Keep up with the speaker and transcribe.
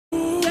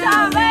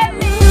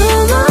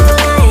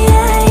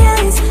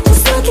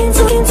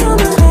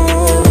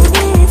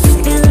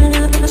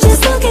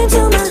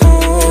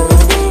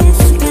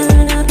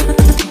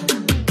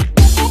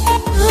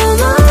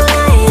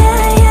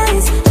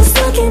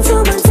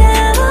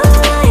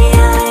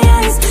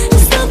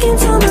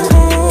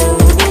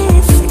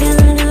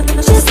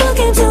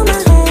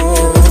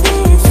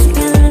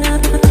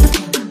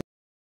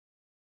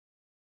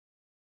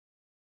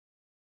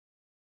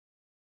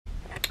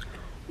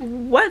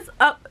What's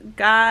up,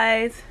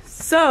 guys?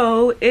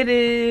 So it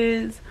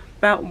is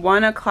about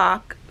 1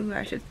 o'clock. Ooh,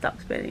 I should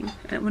stop spitting.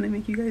 I don't want to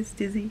make you guys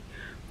dizzy.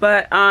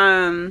 But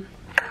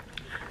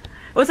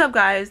what's up,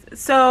 guys?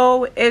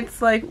 So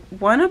it's like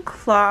 1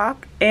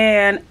 o'clock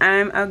and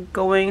I'm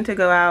going to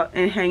go out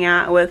and hang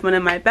out with one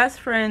of my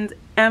best friends,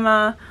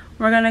 Emma.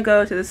 We're gonna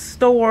go to the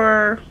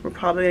store. We're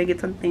probably gonna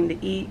get something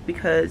to eat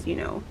because, you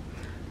know,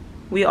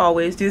 we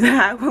always do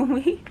that when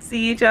we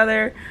see each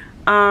other.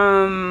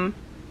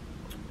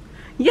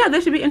 Yeah,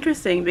 this should be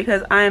interesting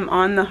because I am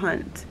on the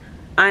hunt.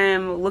 I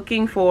am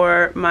looking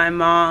for my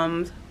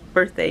mom's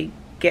birthday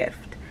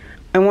gift.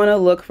 I want to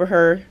look for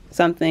her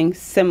something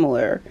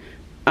similar.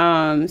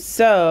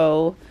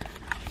 So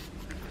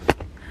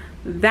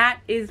that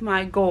is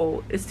my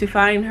goal, is to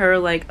find her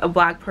like a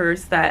black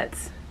purse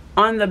that's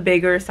on the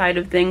bigger side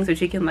of things so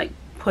she can like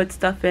put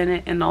stuff in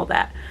it and all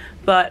that.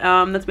 But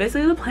that's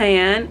basically the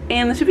plan,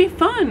 and this should be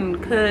fun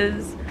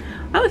because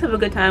I always have a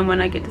good time when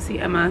I get to see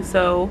Emma.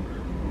 So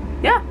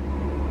yeah.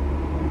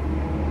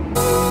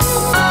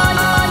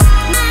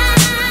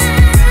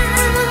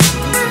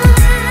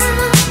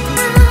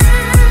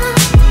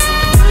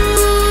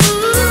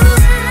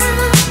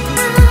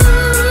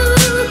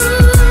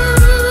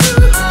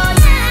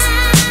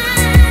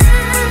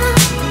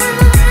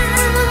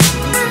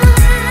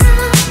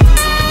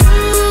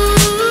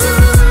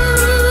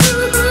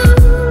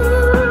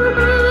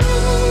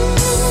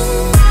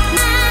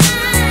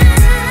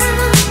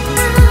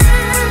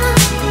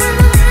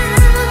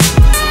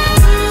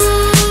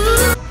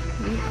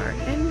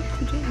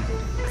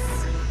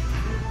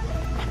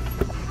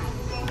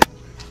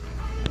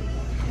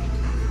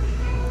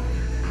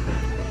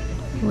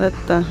 Let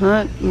the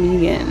hunt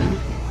begin.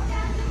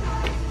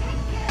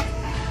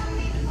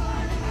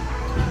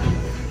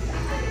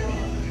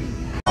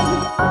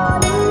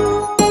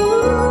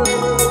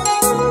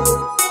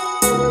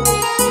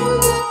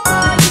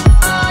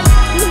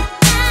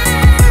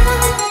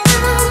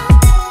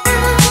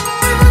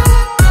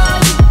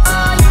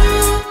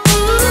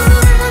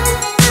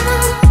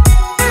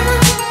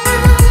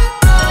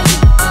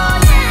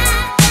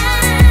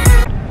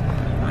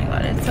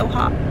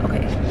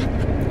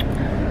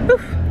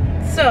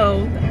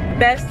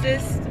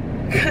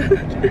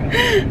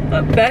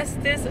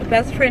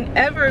 Best friend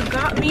ever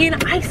got me an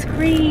ice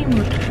cream.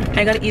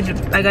 I gotta eat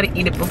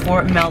it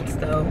before it melts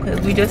though,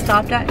 because we just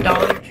stopped at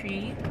Dollar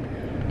Tree,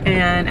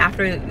 and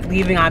after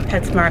leaving on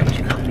PetSmart,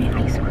 she got me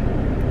ice cream.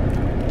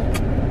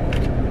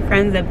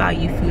 Friends that buy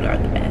you food are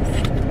the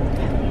best.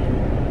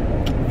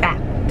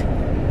 Fact.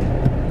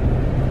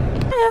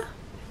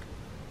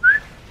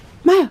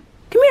 Maya,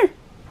 come here.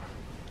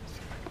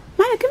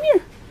 Maya, come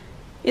here.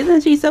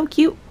 Isn't she so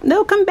cute?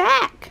 No, come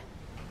back.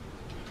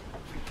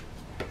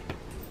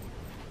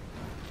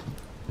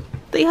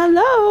 Say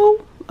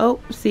hello. Oh,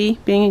 see,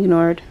 being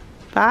ignored.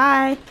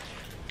 Bye.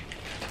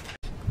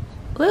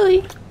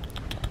 Lily,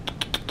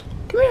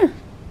 come here.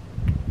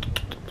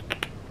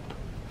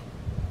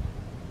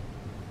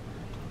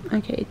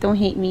 Okay, don't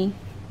hate me.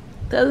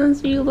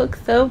 Doesn't she look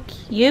so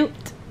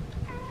cute?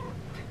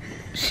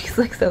 She's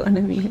like so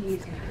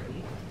unamused.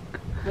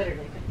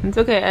 Literally. It's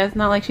okay. It's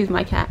not like she's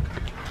my cat.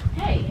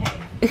 Hey,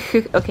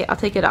 hey. Okay, I'll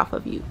take it off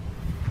of you.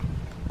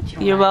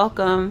 You're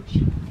welcome.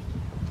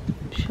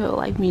 She'll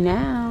like me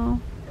now.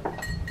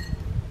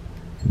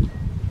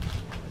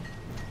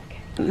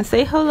 Okay.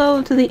 Say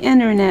hello to the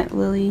internet,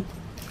 Lily.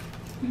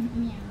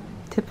 Yeah.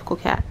 Typical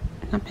cat.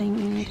 Not paying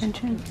any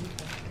attention.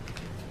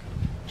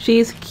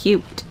 She's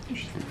cute.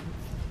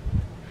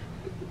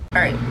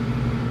 Alright.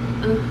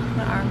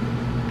 My arm.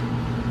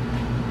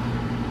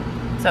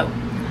 So,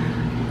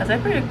 as I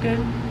predicted,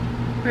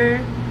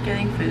 we're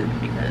getting food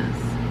because,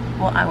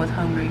 well, I was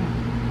hungry,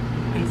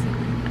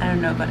 basically. I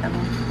don't know about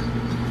Emma.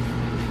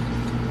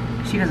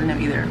 She doesn't know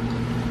either,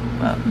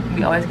 but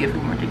we always get food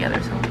when we're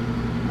together, so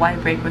why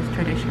break with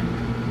tradition?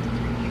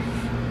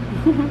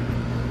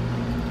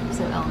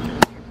 So Ellen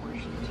does her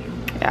portion too.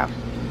 Yeah.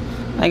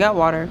 I got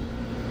water.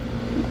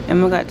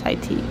 Emma got Thai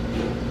tea,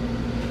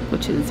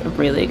 which is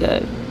really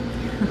good.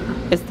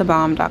 It's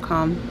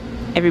thebomb.com.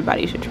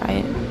 Everybody should try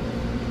it.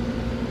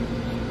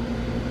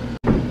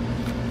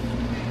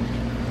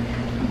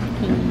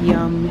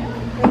 Yum.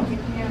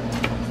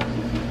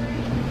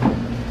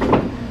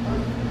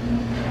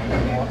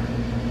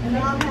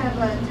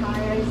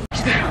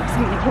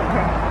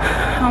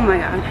 Oh my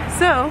god.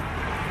 So,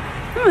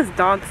 I was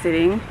dog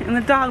sitting and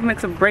the dog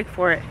makes a break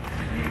for it.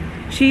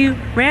 She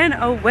ran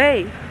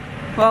away.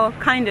 Well,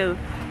 kind of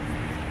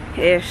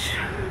ish.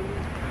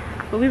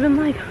 But we've been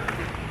like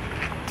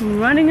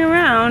running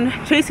around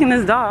chasing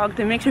this dog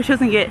to make sure she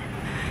doesn't get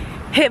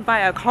hit by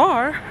a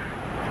car.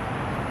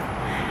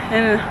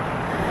 And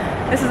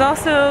this is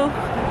also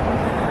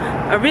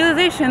a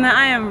realization that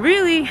I am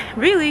really,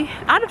 really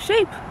out of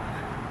shape.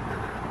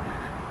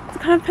 It's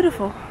kind of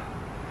pitiful.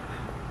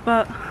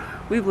 But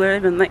we've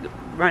literally been like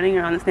running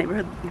around this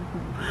neighborhood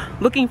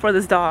looking for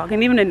this dog,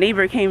 and even a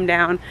neighbor came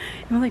down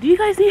and was like, do you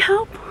guys need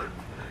help?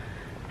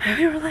 And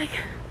we were like,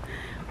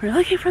 we're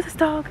looking for this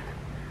dog.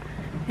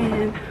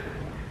 And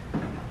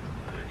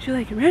she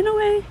like ran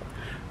away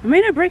I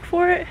made a break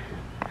for it.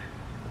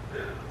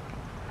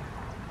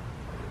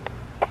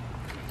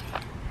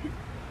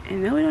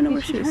 And now we don't know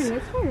where she is.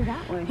 Let's find her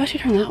that way. Why should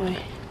she turn that way?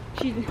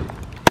 She's,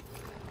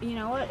 you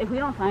know what? If we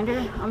don't find her,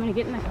 I'm gonna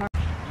get in the car.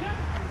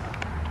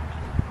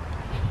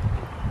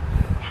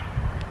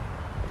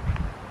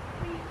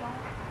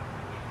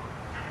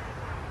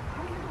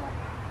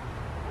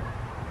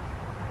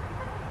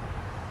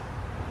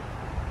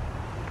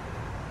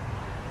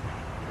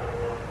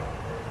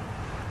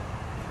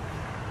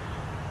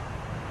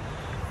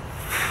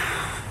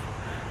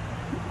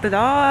 The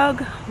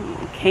dog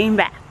came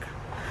back.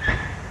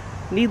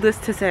 Needless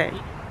to say.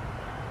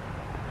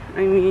 I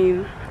mean,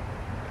 you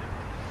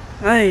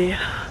like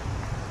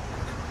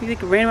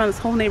ran around this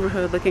whole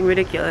neighborhood looking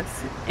ridiculous.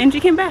 And she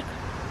came back.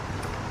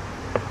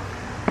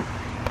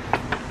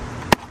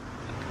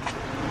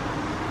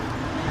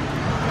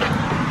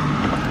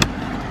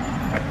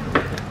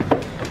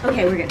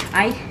 Okay, we're good.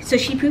 So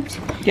she pooped?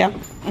 Yeah.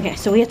 Okay,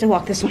 so we have to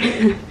walk this one.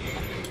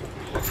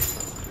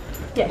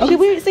 Yeah. Okay,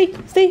 wait, stay.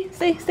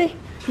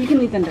 You can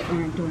leave them door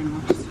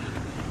unlocked.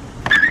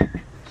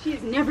 She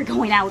is never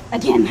going out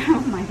again.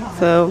 Oh my god.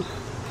 So,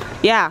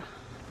 yeah,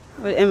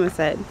 what Emma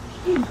said.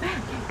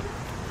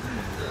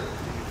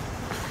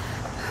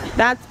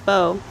 That's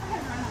Bo.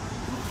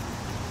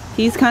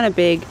 He's kind of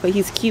big, but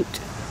he's cute.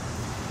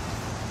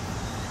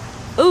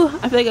 Ooh,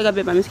 I feel like I got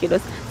bit by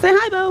mosquitoes. Say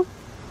hi, Bo.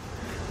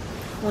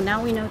 Well,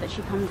 now we know that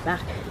she comes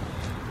back.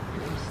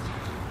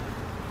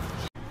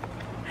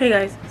 Hey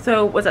guys,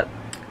 so what's up?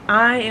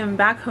 I am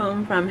back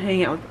home from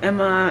hanging out with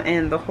Emma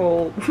and the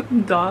whole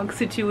dog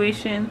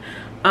situation.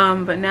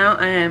 But now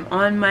I am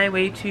on my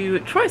way to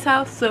Troy's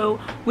house so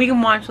we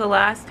can watch the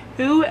last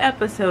 2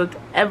 episodes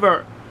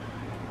ever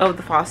of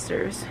The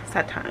Fosters.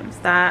 Sad times.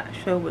 That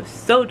show was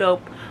so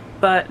dope.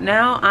 But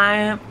now I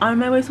am on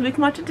my way so we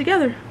can watch it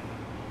together.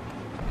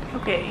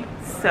 Okay,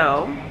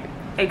 so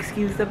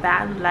excuse the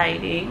bad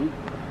lighting,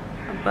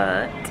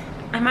 but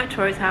I'm at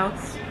Troy's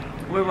house.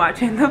 We're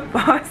watching The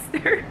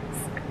Fosters.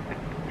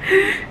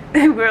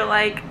 And we're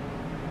like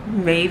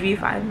maybe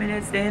 5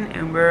 minutes in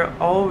and we're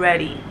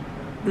already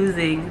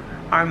losing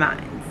our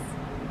minds.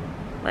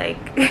 Like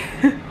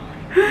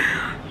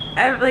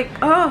I'm like,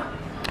 oh,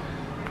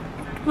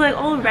 like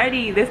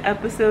already this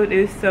episode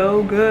is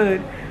so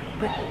good,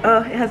 but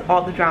it has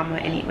all the drama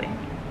anyway.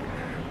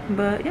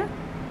 But yeah.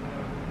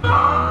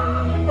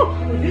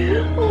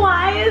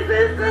 Why is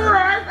this the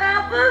last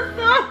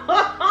episode?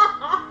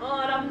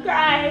 I'm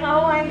crying.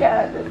 Oh my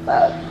god, this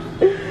sucks.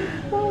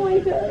 Oh my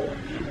god.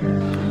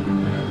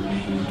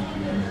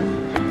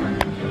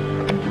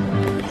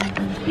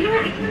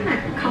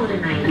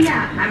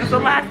 Yeah, it's the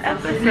last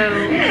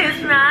episode.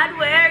 It's not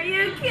where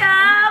you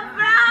come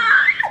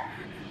from.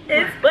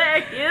 It's where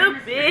you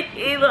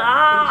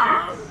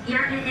belong.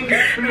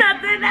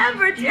 Nothing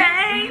ever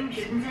changed.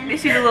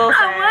 Is she a little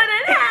sad? I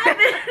wouldn't have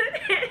it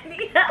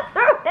any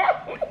other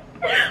way.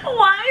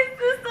 Why is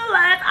this the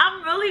last?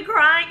 I'm really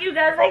crying, you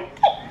guys. I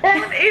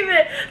can't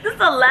even. This is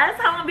the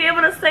last time I'll be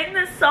able to sing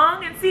this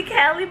song and see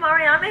Callie,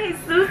 Mariana,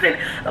 Jesus, and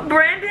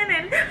Brandon,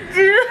 and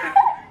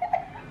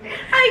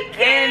I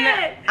can't.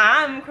 And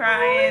I'm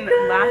crying,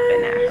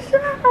 laughing at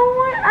her.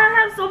 Oh, I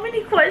have so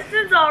many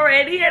questions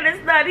already, and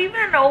it's not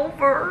even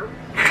over.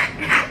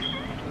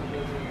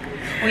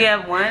 We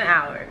have 1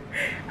 hour.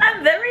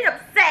 I'm very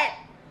upset.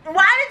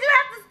 Why did you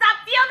have to stop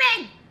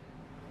filming?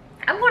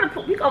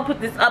 We're gonna put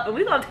this up and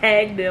we're gonna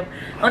tag them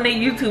on their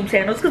YouTube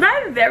channels because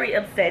I'm very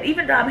upset.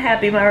 Even though I'm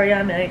happy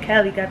Mariana and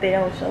Callie got their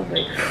own show, but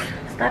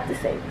it's not the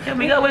same. Yeah,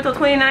 we gotta wait till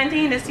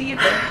 2019 to see if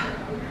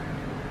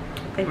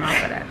they wrong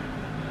for that.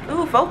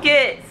 Ooh,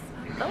 focus.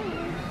 Oh,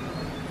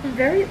 I'm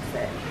very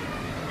upset.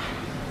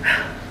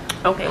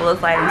 Okay, well,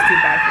 this lighting's too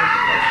bad for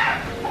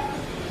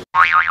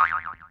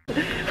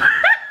the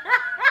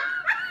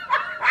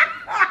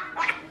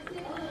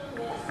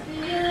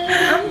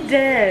I'm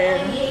dead.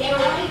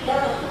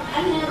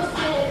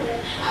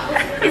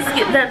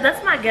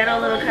 That's my ghetto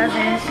little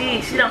cousin.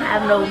 She don't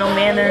have no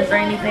manners or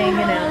anything,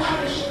 you know.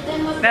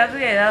 That's it.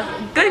 That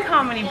was a good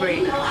comedy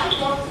break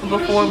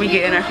before we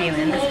get in our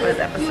feelings for this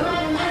episode.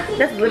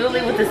 That's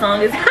literally what the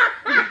song is.